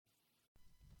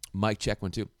Mic check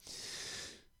 1 2.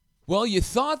 Well, you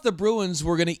thought the Bruins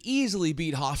were going to easily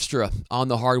beat Hofstra on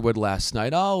the hardwood last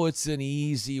night. Oh, it's an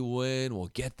easy win. We'll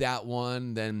get that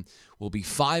one. Then we'll be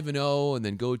 5-0 and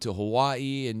then go to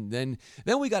Hawaii. And then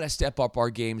we got to step up our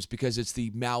games because it's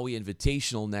the Maui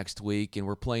Invitational next week and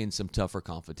we're playing some tougher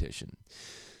competition.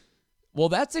 Well,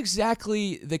 that's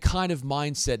exactly the kind of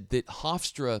mindset that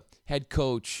Hofstra head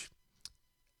coach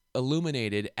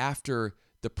illuminated after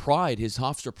the Pride, his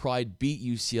Hofstra Pride beat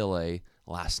UCLA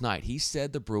last night. He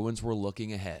said the Bruins were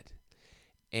looking ahead,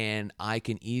 and I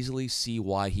can easily see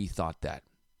why he thought that.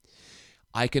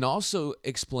 I can also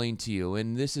explain to you,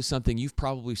 and this is something you've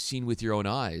probably seen with your own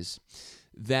eyes,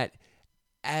 that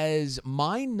as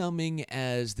mind-numbing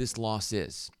as this loss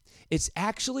is, it's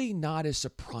actually not as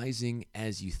surprising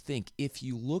as you think if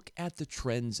you look at the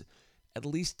trends, at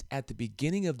least at the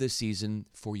beginning of this season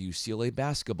for UCLA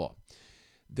basketball.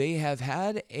 They have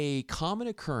had a common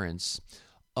occurrence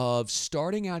of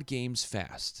starting out games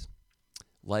fast,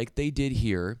 like they did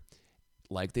here,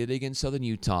 like they did against Southern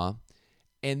Utah,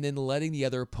 and then letting the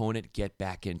other opponent get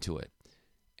back into it.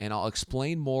 And I'll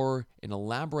explain more and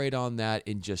elaborate on that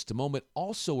in just a moment.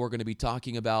 Also, we're going to be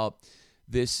talking about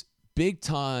this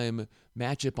big-time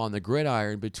matchup on the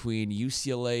gridiron between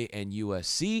UCLA and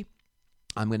USC.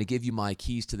 I'm going to give you my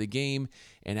keys to the game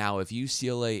and how if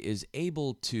UCLA is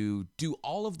able to do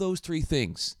all of those three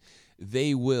things,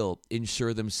 they will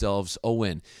ensure themselves a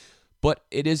win. But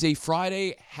it is a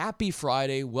Friday. Happy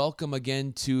Friday. Welcome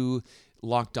again to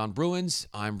Locked On Bruins.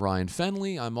 I'm Brian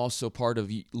Fenley. I'm also part of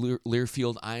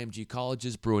Learfield IMG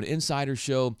College's Bruin Insider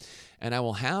Show, and I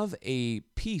will have a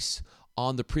piece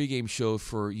on the pregame show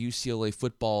for UCLA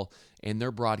football and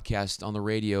their broadcast on the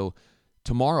radio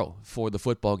tomorrow for the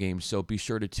football game. So be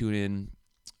sure to tune in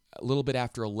a little bit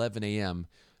after 11 a.m.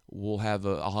 I'll have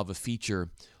a feature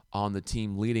on the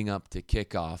team leading up to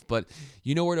kickoff. But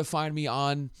you know where to find me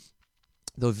on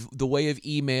the way of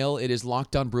email. It is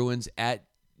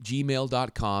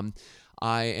lockedonbruins@gmail.com.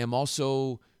 I am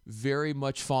also very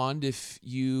much fond if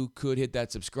you could hit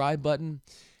that subscribe button.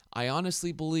 I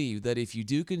honestly believe that if you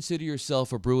do consider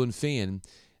yourself a Bruin fan,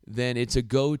 then it's a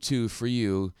go-to for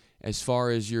you as far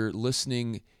as your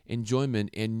listening enjoyment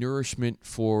and nourishment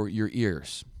for your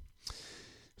ears.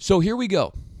 So here we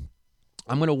go.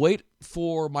 I'm going to wait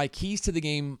for my keys to the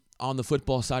game on the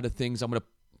football side of things. I'm going to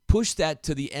push that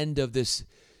to the end of this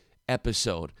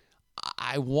episode.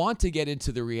 I want to get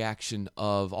into the reaction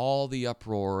of all the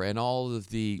uproar and all of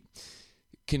the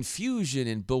confusion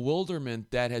and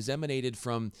bewilderment that has emanated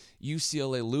from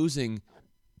UCLA losing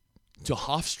to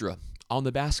Hofstra on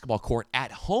the basketball court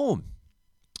at home,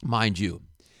 mind you.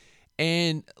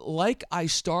 And like I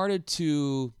started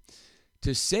to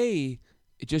say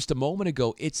just a moment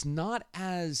ago, it's not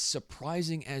as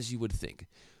surprising as you would think,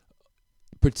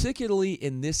 particularly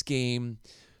in this game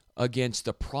against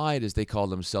the Pride, as they call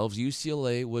themselves.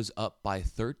 UCLA was up by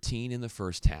 13 in the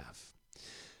first half.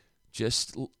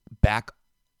 Just back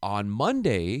on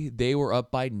Monday, they were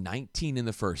up by 19 in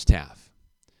the first half.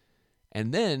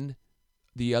 And then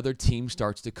the other team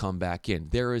starts to come back in.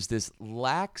 There is this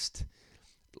laxed,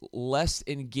 less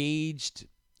engaged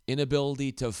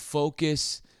inability to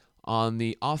focus on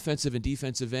the offensive and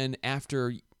defensive end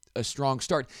after a strong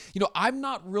start. You know, I'm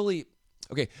not really...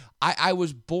 Okay, I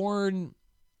was born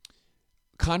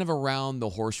kind of around the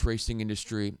horse racing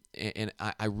industry, and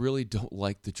I really don't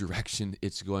like the direction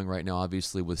it's going right now,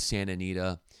 obviously, with Santa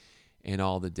Anita and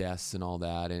all the deaths and all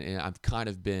that. And I've kind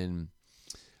of been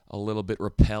a little bit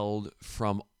repelled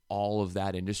from all of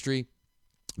that industry.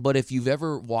 But if you've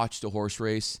ever watched a horse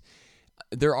race,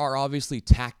 there are obviously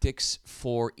tactics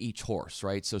for each horse,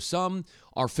 right? So some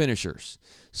are finishers.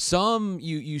 Some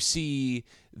you see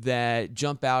that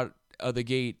jump out of the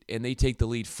gate and they take the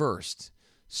lead first.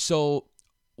 So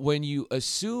when you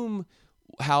assume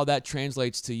how that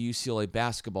translates to UCLA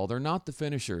basketball, they're not the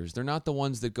finishers. They're not the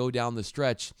ones that go down the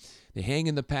stretch. They hang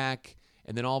in the pack,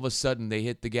 and then all of a sudden they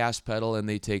hit the gas pedal and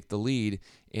they take the lead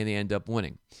and they end up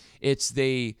winning. It's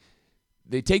they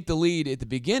take the lead at the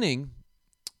beginning,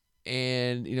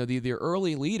 and you know they're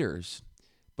early leaders,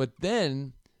 but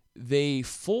then they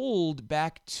fold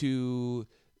back to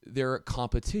their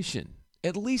competition.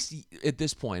 At least at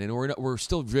this point, and we're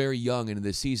still very young into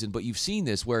this season, but you've seen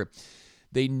this where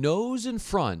they nose in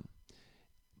front,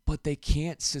 but they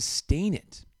can't sustain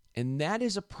it. And that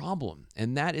is a problem.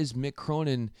 And that is Mick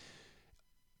Cronin.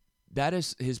 That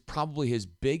is probably his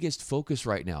biggest focus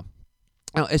right now.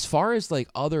 Now, as far as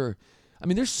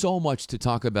there's so much to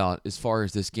talk about as far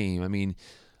as this game. I mean,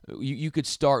 you could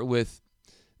start with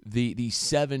the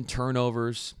 7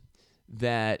 turnovers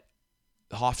that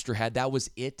Hofstra had. That was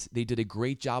it. They did a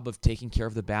great job of taking care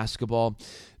of the basketball.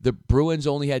 The Bruins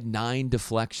only had 9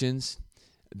 deflections.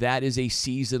 That is a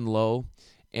season low,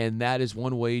 and that is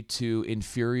one way to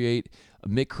infuriate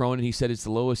Mick Cronin. He said it's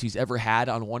the lowest he's ever had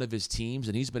on one of his teams,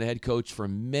 and he's been a head coach for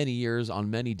many years on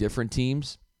many different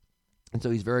teams. And so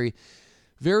he's very,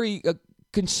 very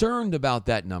concerned about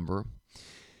that number.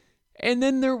 And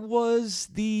then there was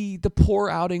the poor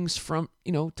outings from,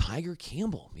 Tiger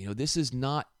Campbell. This is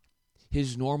not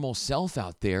his normal self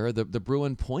out there. The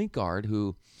Bruin point guard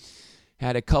who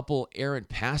had a couple errant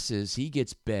passes, he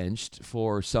gets benched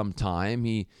for some time.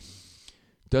 He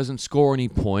doesn't score any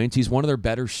points. He's one of their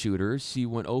better shooters. He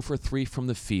went 0 for 3 from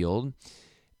the field.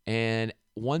 And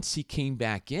once he came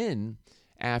back in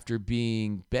after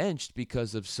being benched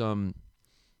because of some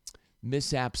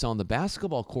mishaps on the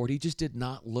basketball court, he just did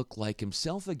not look like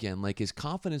himself again. Like his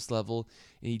confidence level,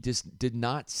 and he just did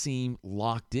not seem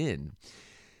locked in.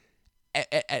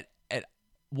 At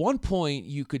one point,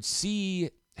 you could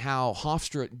see how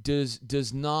Hofstra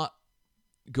does not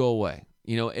go away.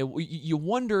 You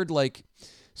wondered, like,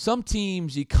 some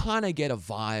teams, you kind of get a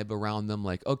vibe around them,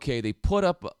 like, okay, they put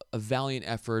up a valiant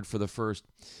effort for the first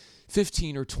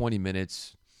 15 or 20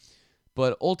 minutes,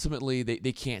 but ultimately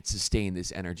they can't sustain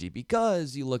this energy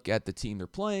because you look at the team they're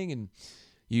playing in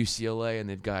UCLA, and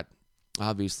they've got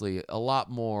obviously a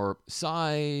lot more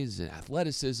size and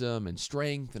athleticism and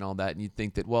strength and all that, and you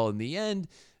think that, well, in the end,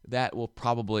 that will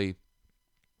probably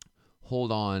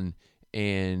hold on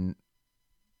and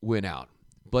win out.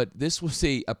 But this was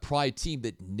a Pride team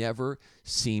that never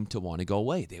seemed to want to go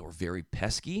away. They were very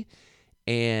pesky,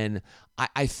 and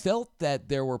I felt that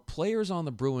there were players on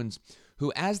the Bruins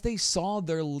who, as they saw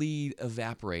their lead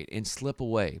evaporate and slip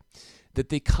away, that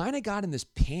they kind of got in this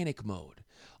panic mode,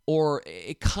 or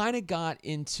it kind of got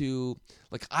into,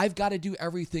 like, I've got to do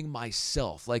everything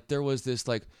myself. Like, there was this,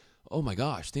 like, oh my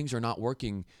gosh, things are not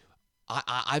working.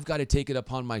 I've got to take it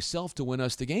upon myself to win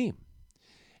us the game.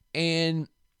 And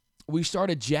we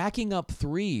started jacking up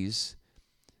threes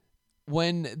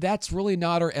when that's really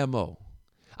not our MO.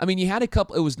 I mean, you had a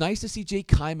couple. It was nice to see Jake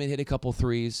Kyman hit a couple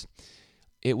threes.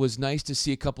 It was nice to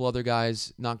see a couple other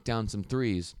guys knock down some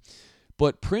threes.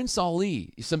 But Prince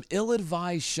Ali, some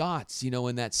ill-advised shots,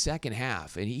 in that second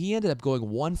half. And he ended up going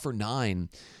 1 for 9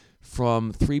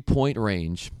 from three-point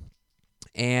range.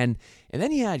 And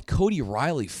then he had Cody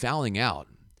Riley fouling out,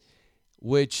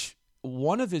 which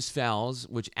one of his fouls,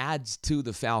 which adds to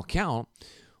the foul count,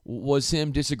 was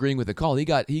him disagreeing with the call. He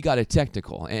got a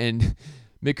technical. And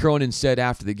Mick Cronin said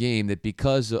after the game that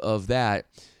because of that,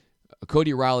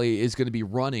 Cody Riley is going to be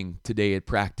running today at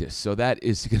practice. So that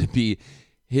is going to be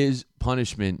his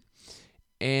punishment.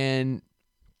 And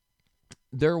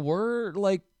there were,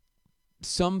 like,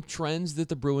 some trends that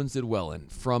the Bruins did well in,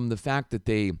 from the fact that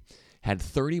they had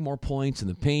 30 more points in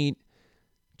the paint.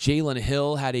 Jalen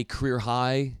Hill had a career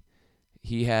high.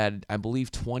 He had, I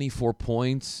believe, 24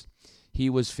 points. He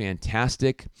was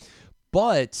fantastic.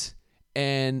 But,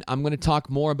 and I'm going to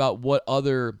talk more about what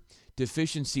other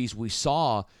deficiencies we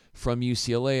saw from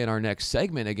UCLA in our next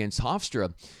segment against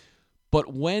Hofstra.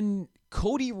 But when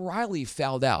Cody Riley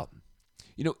fouled out,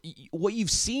 what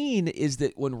you've seen is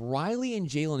that when Riley and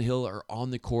Jalen Hill are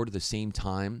on the court at the same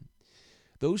time,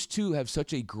 those two have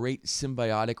such a great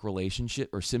symbiotic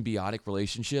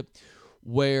relationship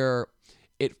where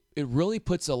it really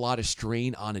puts a lot of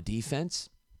strain on a defense.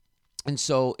 And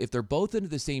so if they're both in at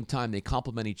the same time, they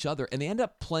complement each other, and they end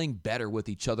up playing better with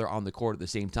each other on the court at the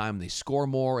same time. They score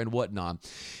more and whatnot.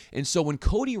 And so when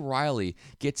Cody Riley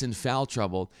gets in foul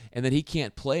trouble and then he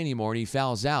can't play anymore and he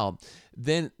fouls out,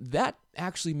 then that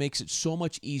actually makes it so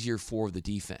much easier for the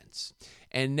defense.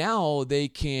 And now they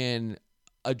can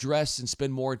address and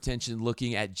spend more attention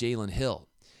looking at Jalen Hill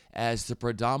as the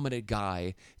predominant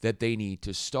guy that they need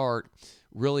to start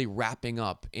really wrapping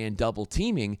up and double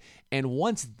teaming. And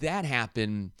once that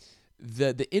happened,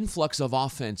 the influx of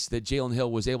offense that Jalen Hill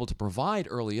was able to provide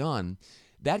early on,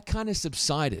 that kind of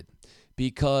subsided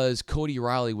because Cody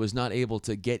Riley was not able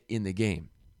to get in the game.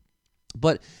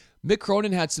 But Mick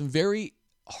Cronin had some very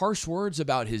harsh words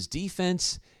about his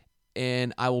defense,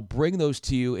 and I will bring those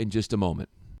to you in just a moment.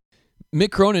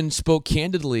 Mick Cronin spoke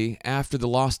candidly after the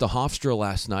loss to Hofstra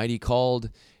last night. He called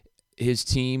his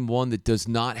team one that does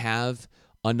not have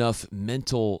enough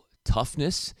mental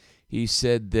toughness. He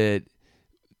said that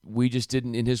we just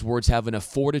didn't, in his words, have enough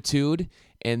fortitude,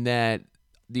 and that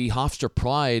the Hofstra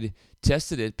Pride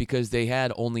tested it because they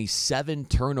had only 7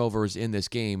 turnovers in this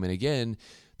game. And again,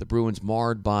 the Bruins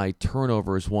marred by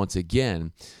turnovers once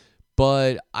again.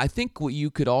 But I think what you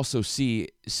could also see,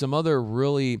 some other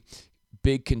really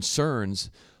big concerns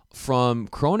from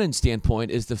Cronin's standpoint,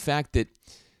 is the fact that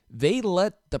they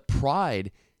let the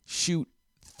Pride shoot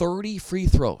 30 free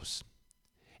throws.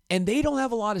 And they don't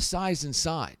have a lot of size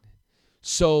inside.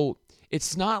 So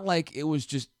it's not like it was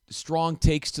just strong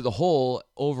takes to the hole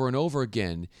over and over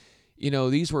again.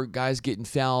 These were guys getting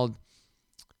fouled,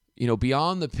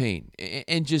 beyond the paint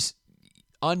and just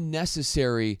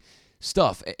unnecessary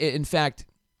stuff. In fact,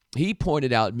 he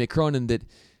pointed out, Mick Cronin, that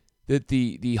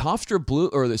the Hofstra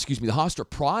the Hofstra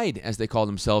Pride, as they call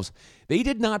themselves, they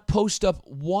did not post up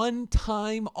one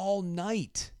time all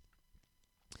night.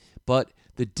 But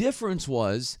the difference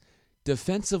was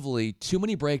defensively, too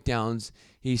many breakdowns.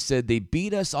 He said they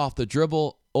beat us off the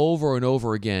dribble over and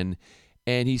over again.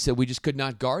 And he said we just could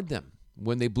not guard them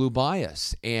when they blew by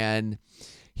us. And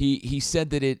he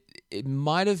said that it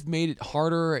might have made it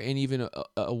harder and even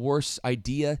a worse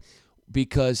idea,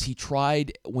 because he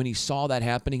tried, when he saw that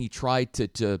happening, he tried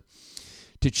to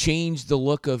change the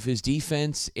look of his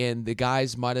defense, and the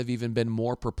guys might have even been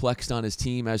more perplexed on his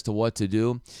team as to what to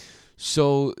do.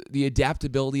 So the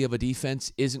adaptability of a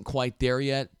defense isn't quite there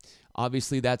yet.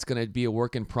 Obviously, that's going to be a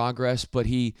work in progress, but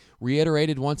he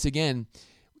reiterated once again,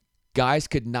 guys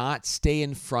could not stay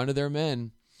in front of their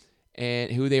men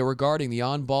and who they were guarding. The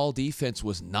on-ball defense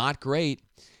was not great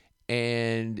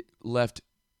and left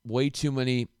way too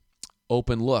many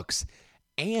open looks,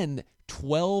 and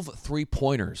 12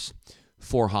 three-pointers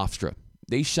for Hofstra.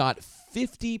 They shot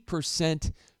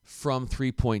 50% from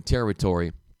three-point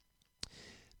territory.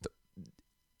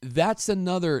 That's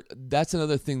another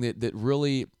thing that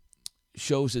really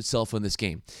shows itself in this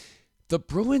game. The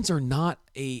Bruins are not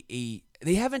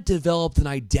they haven't developed an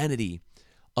identity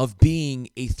of being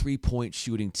a three-point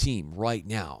shooting team right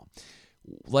now.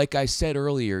 Like I said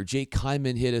earlier, Jake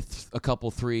Kyman hit a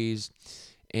couple threes,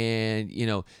 and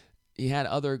he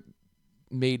had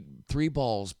made three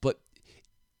balls. But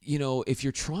if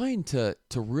you're trying to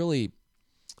really,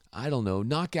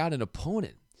 knock out an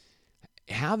opponent,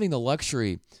 having the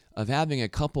luxury of having a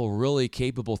couple really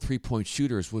capable three-point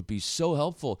shooters would be so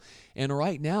helpful. And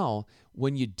right now,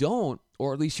 when you don't,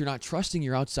 or at least you're not trusting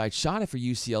your outside shot for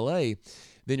UCLA,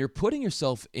 then you're putting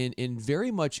yourself in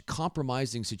very much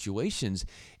compromising situations.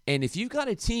 And if you've got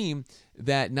a team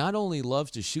that not only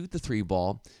loves to shoot the three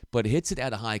ball, but hits it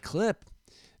at a high clip,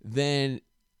 then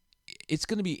it's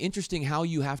going to be interesting how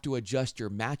you have to adjust your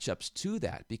matchups to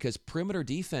that, because perimeter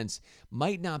defense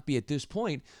might not be at this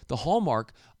point the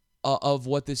hallmark of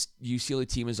what this UCLA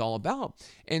team is all about.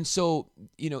 And so,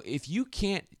 if you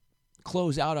can't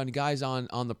close out on guys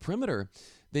on the perimeter,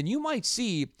 then you might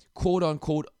see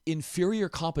quote-unquote inferior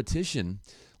competition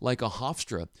like a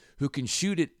Hofstra, who can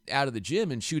shoot it out of the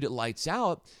gym and shoot it lights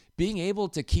out, being able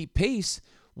to keep pace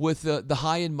with the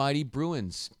high and mighty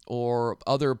Bruins or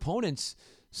other opponents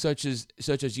such as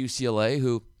UCLA,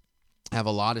 who have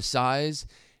a lot of size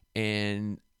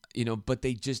and but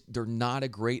they're not a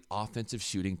great offensive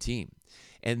shooting team.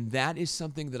 And that is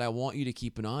something that I want you to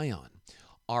keep an eye on.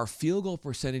 Our field goal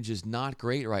percentage is not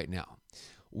great right now.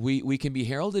 We can be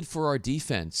heralded for our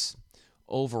defense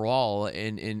overall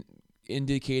and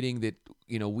indicating that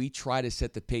we try to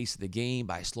set the pace of the game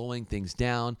by slowing things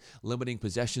down, limiting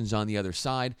possessions on the other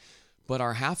side, but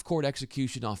our half-court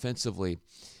execution offensively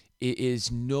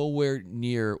is nowhere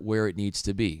near where it needs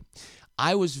to be.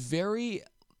 I was very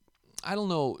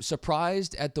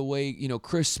surprised at the way,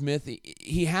 Chris Smith,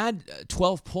 he had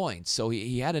 12 points, so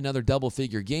he had another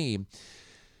double-figure game,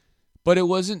 but it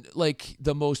wasn't like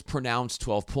the most pronounced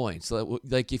 12 points.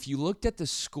 Like if you looked at the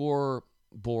scoreboard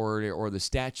or the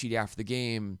stat sheet after the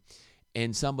game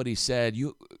and somebody said,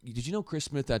 did you know Chris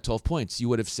Smith had 12 points? You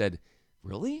would have said,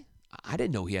 really? I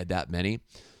didn't know he had that many.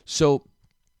 So,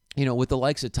 with the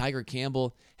likes of Tiger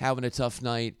Campbell having a tough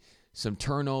night, some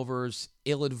turnovers,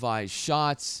 ill-advised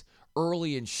shots,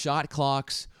 early in shot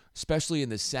clocks, especially in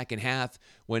the second half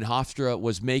when Hofstra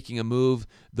was making a move,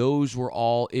 those were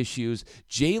all issues.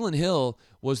 Jalen Hill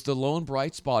was the lone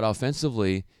bright spot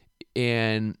offensively,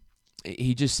 and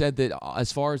he just said that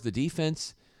as far as the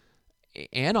defense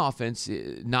and offense,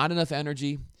 not enough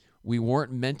energy. We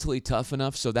weren't mentally tough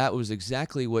enough, so that was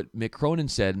exactly what Mick Cronin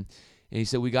said. And he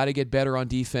said, we got to get better on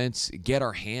defense, get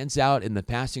our hands out in the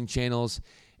passing channels,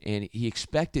 and he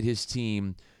expected his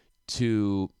team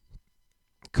to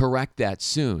correct that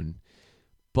soon.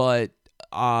 But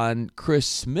on Chris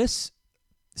Smith's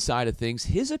side of things,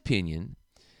 his opinion,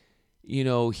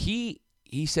 he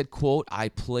said, quote, I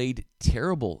played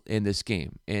terrible in this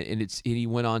game. And he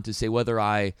went on to say, whether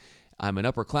I'm an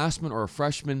upperclassman or a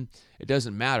freshman, it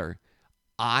doesn't matter.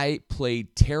 I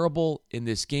played terrible in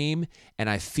this game, and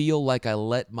I feel like I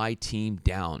let my team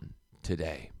down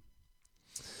today.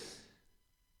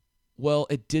 Well,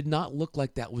 it did not look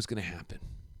like that was going to happen.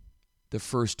 the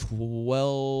first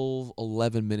 12,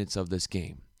 11 minutes of this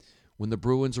game, when the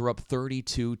Bruins were up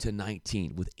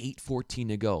 32-19 with 8:14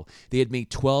 to go. They had made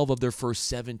 12 of their first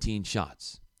 17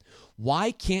 shots.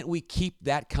 Why can't we keep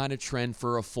that kind of trend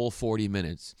for a full 40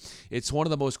 minutes? It's one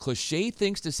of the most cliche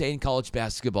things to say in college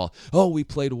basketball. Oh, we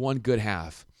played one good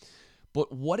half.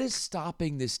 But what is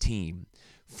stopping this team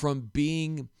from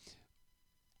being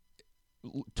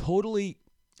totally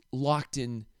locked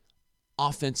in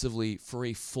offensively for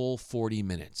a full 40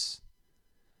 minutes?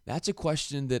 That's a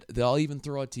question that I'll even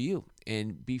throw out to you.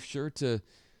 And be sure to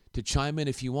chime in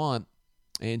if you want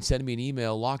and send me an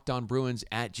email,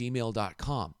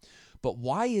 lockedonbruins@gmail.com. But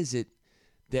why is it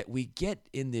that we get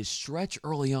in this stretch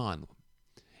early on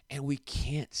and we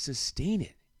can't sustain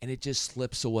it and it just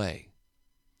slips away?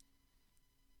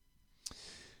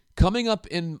 Coming up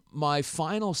in my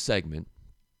final segment,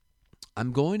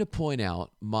 I'm going to point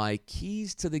out my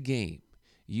keys to the game.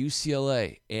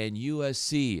 UCLA and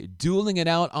USC dueling it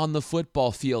out on the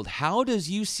football field. How does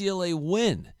UCLA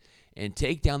win and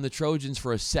take down the Trojans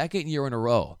for a second year in a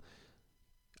row?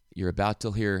 You're about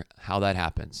to hear how that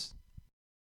happens.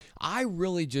 I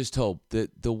really just hope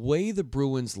that the way the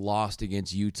Bruins lost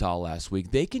against Utah last week,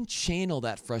 they can channel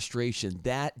that frustration,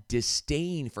 that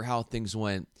disdain for how things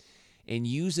went, and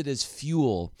use it as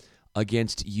fuel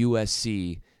against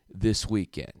USC this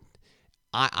weekend.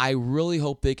 I really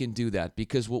hope they can do that,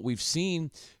 because what we've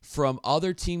seen from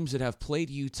other teams that have played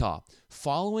Utah,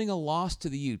 following a loss to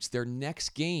the Utes, their next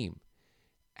game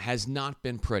has not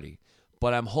been pretty.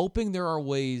 But I'm hoping there are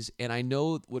ways, and I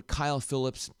know what Kyle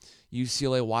Phillips,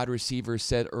 UCLA wide receiver,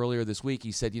 said earlier this week.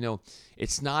 He said,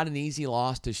 it's not an easy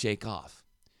loss to shake off.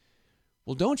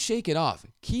 Well, don't shake it off.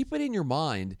 Keep it in your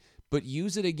mind, but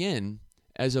use it again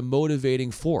as a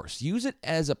motivating force. Use it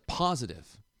as a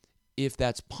positive, if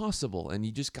that's possible, and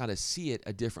you just got to see it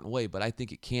a different way, but I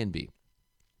think it can be.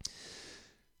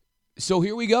 So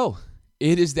here we go.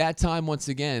 It is that time once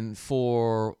again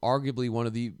for arguably one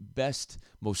of the best,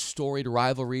 most storied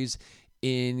rivalries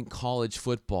in college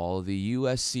football, the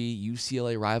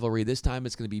USC-UCLA rivalry. This time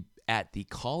it's going to be at the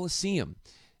Coliseum,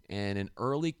 and an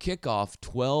early kickoff,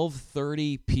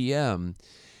 12:30 p.m.,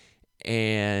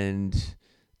 and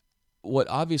what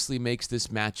obviously makes this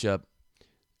matchup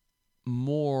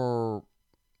more,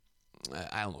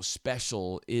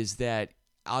 special is that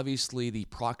obviously the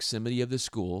proximity of the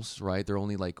schools, right? They're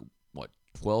only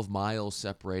 12 miles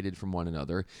separated from one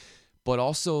another, but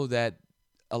also that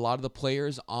a lot of the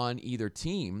players on either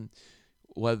team,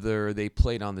 whether they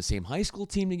played on the same high school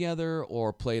team together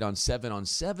or played on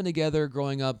 7-on-7 together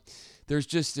growing up, there's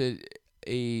just a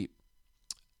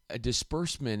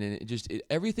disbursement, and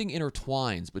everything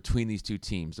intertwines between these two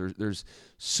teams. There's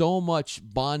so much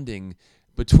bonding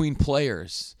between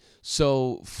players.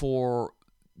 So for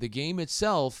the game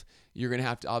itself, you're going to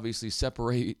have to obviously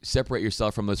separate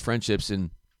yourself from those friendships and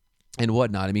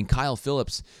whatnot. I mean, Kyle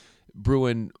Phillips,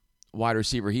 Bruin wide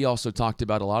receiver, he also talked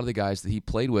about a lot of the guys that he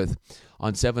played with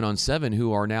on 7-on-7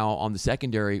 who are now on the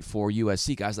secondary for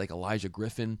USC, guys like Elijah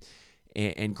Griffin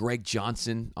and Greg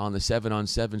Johnson on the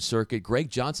 7-on-7 circuit. Greg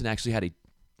Johnson actually had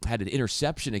an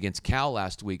interception against Cal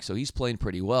last week, so he's playing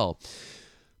pretty well.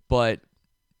 But,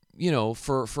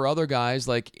 for other guys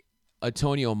like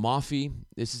Antonio Maffei,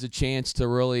 this is a chance to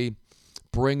really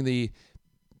bring the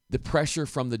pressure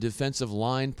from the defensive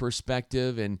line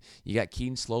perspective, and you got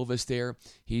Keaton Slovis there.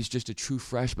 He's just a true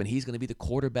freshman. He's going to be the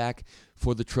quarterback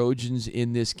for the Trojans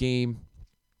in this game.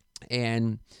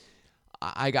 And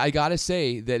I got to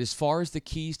say that as far as the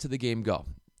keys to the game go,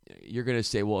 you're going to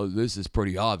say, well, this is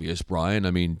pretty obvious, Brian.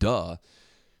 I mean, duh.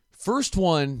 First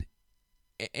one,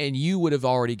 and you would have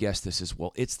already guessed this as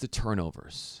well, it's the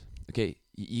turnovers. Okay,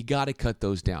 you got to cut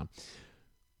those down.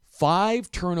 5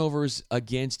 turnovers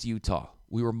against Utah.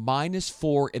 We were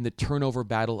 -4 in the turnover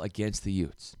battle against the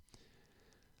Utes.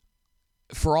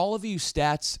 For all of you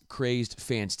stats-crazed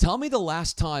fans, tell me the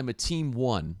last time a team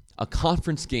won a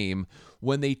conference game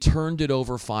when they turned it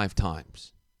over 5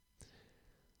 times.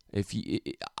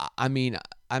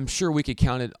 I'm sure we could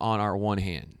count it on our one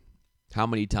hand, how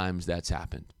many times that's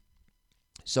happened.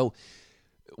 So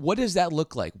what does that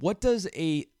look like? What does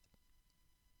a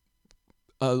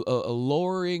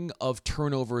lowering of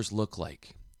turnovers look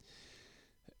like?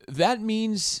 That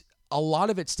means a lot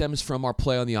of it stems from our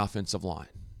play on the offensive line.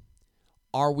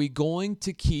 Are we going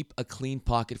to keep a clean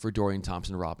pocket for Dorian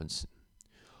Thompson-Robinson?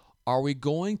 Are we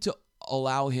going to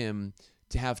allow him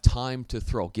to have time to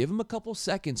throw? Give him a couple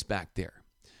seconds back there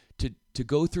to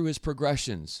go through his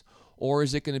progressions. Or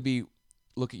is it going to be,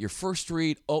 look at your first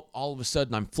read, all of a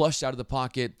sudden I'm flushed out of the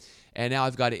pocket, and now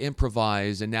I've got to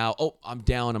improvise, and now, I'm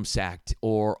down, I'm sacked.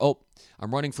 Or,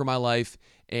 I'm running for my life,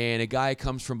 and a guy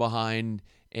comes from behind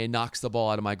and knocks the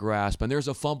ball out of my grasp, and there's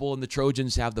a fumble, and the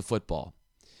Trojans have the football.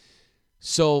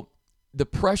 So the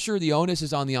pressure, the onus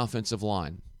is on the offensive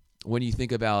line when you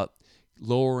think about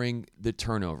lowering the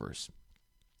turnovers.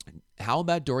 How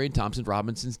about Dorian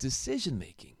Thompson-Robinson's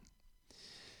decision-making?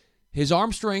 His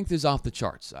arm strength is off the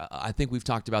charts. I think we've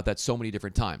talked about that so many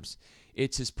different times.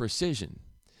 It's his precision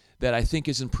that I think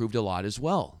has improved a lot as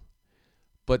well.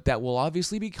 But that will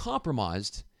obviously be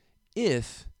compromised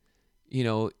if,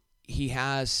 he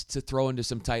has to throw into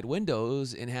some tight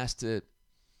windows and has to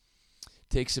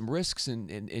take some risks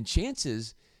and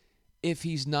chances if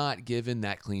he's not given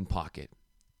that clean pocket.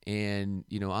 And,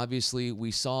 obviously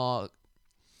we saw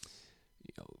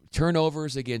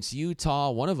turnovers against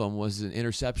Utah. One of them was an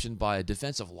interception by a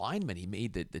defensive lineman. He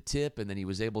made the tip, and then he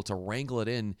was able to wrangle it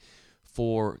in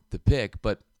for the pick.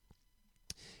 But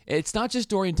it's not just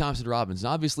Dorian Thompson-Robinson.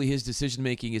 Obviously, his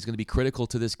decision-making is going to be critical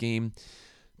to this game.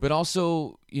 But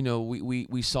also,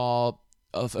 we saw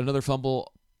another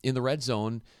fumble in the red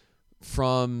zone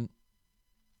from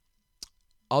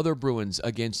other Bruins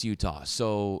against Utah.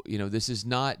 So, this is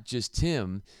not just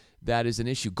him that is an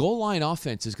issue. Goal line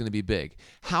offense is going to be big.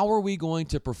 How are we going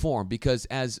to perform? Because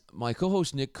as my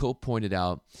co-host Nick Cope pointed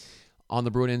out on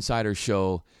the Bruin Insider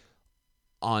show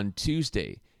on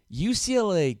Tuesday,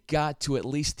 UCLA got to at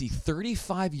least the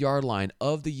 35-yard line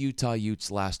of the Utah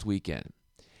Utes last weekend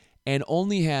and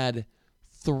only had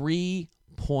 3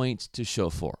 points to show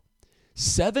for.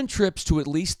 7 trips to at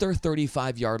least their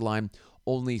 35-yard line,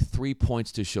 only 3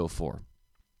 points to show for.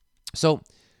 So,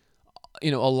 a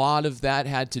lot of that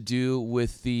had to do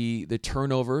with the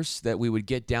turnovers that we would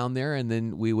get down there, and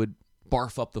then we would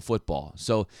barf up the football.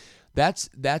 So that's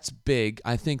big.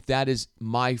 I think that is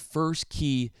my first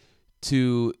key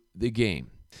to the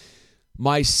game.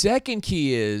 My second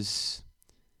key is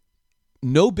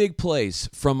no big plays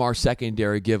from our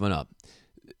secondary given up.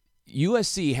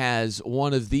 USC has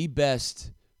one of the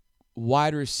best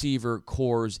wide receiver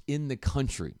cores in the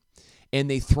country, and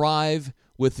they thrive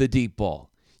with the deep ball.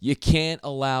 You can't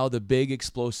allow the big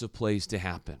explosive plays to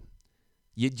happen.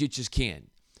 You just can't.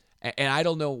 And I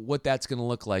don't know what that's going to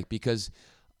look like because,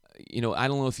 I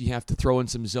don't know if you have to throw in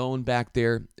some zone back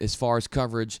there as far as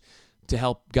coverage to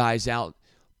help guys out,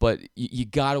 but you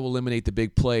got to eliminate the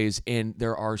big plays. And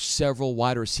there are several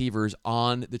wide receivers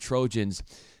on the Trojans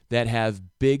that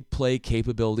have big play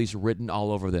capabilities written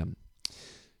all over them.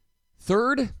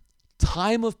 Third,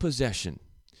 time of possession.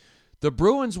 The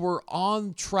Bruins were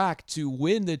on track to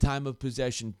win the time of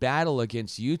possession battle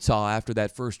against Utah after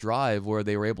that first drive where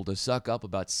they were able to suck up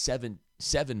about seven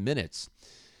minutes.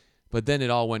 But then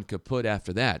it all went kaput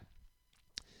after that.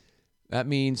 That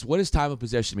means, what does time of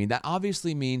possession mean? That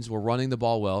obviously means we're running the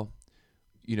ball well.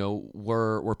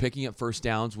 We're picking up first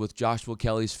downs with Joshua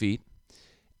Kelly's feet.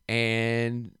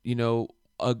 And, the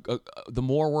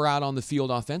more we're out on the field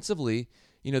offensively,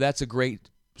 that's a great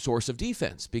source of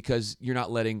defense because you're not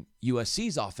letting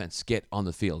USC's offense get on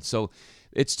the field. So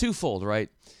it's twofold, right?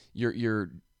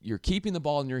 You're keeping the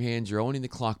ball in your hands, you're owning the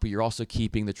clock, but you're also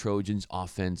keeping the Trojans'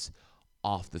 offense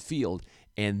off the field.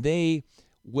 And they,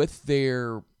 with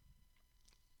their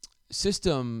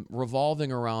system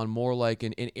revolving around more like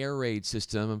an air raid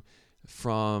system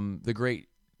from the great,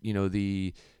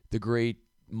 the great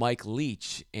Mike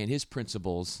Leach and his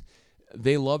principles,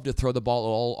 they love to throw the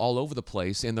ball all over the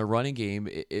place, and the running game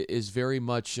is very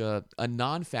much a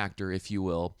non-factor, if you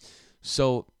will.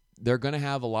 So they're going to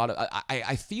have a lot of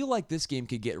I feel like this game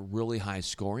could get really high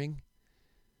scoring,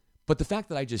 but the fact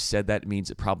that I just said that means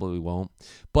it probably won't.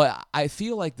 But I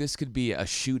feel like this could be a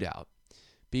shootout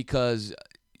because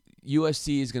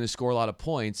USC is going to score a lot of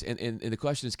points, and the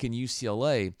question is, can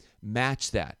UCLA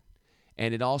match that?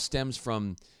 And it all stems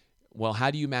from, well,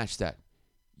 how do you match that?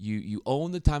 You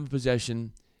own the time of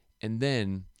possession, and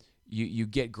then you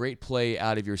get great play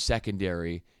out of your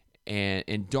secondary.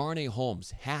 And Darnay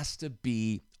Holmes has to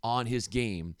be on his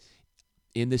game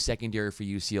in the secondary for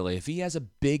UCLA. If he has a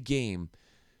big game,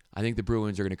 I think the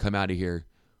Bruins are going to come out of here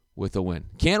with a win.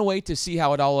 Can't wait to see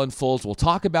how it all unfolds. We'll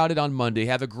talk about it on Monday.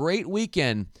 Have a great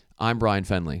weekend. I'm Brian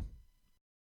Fenley.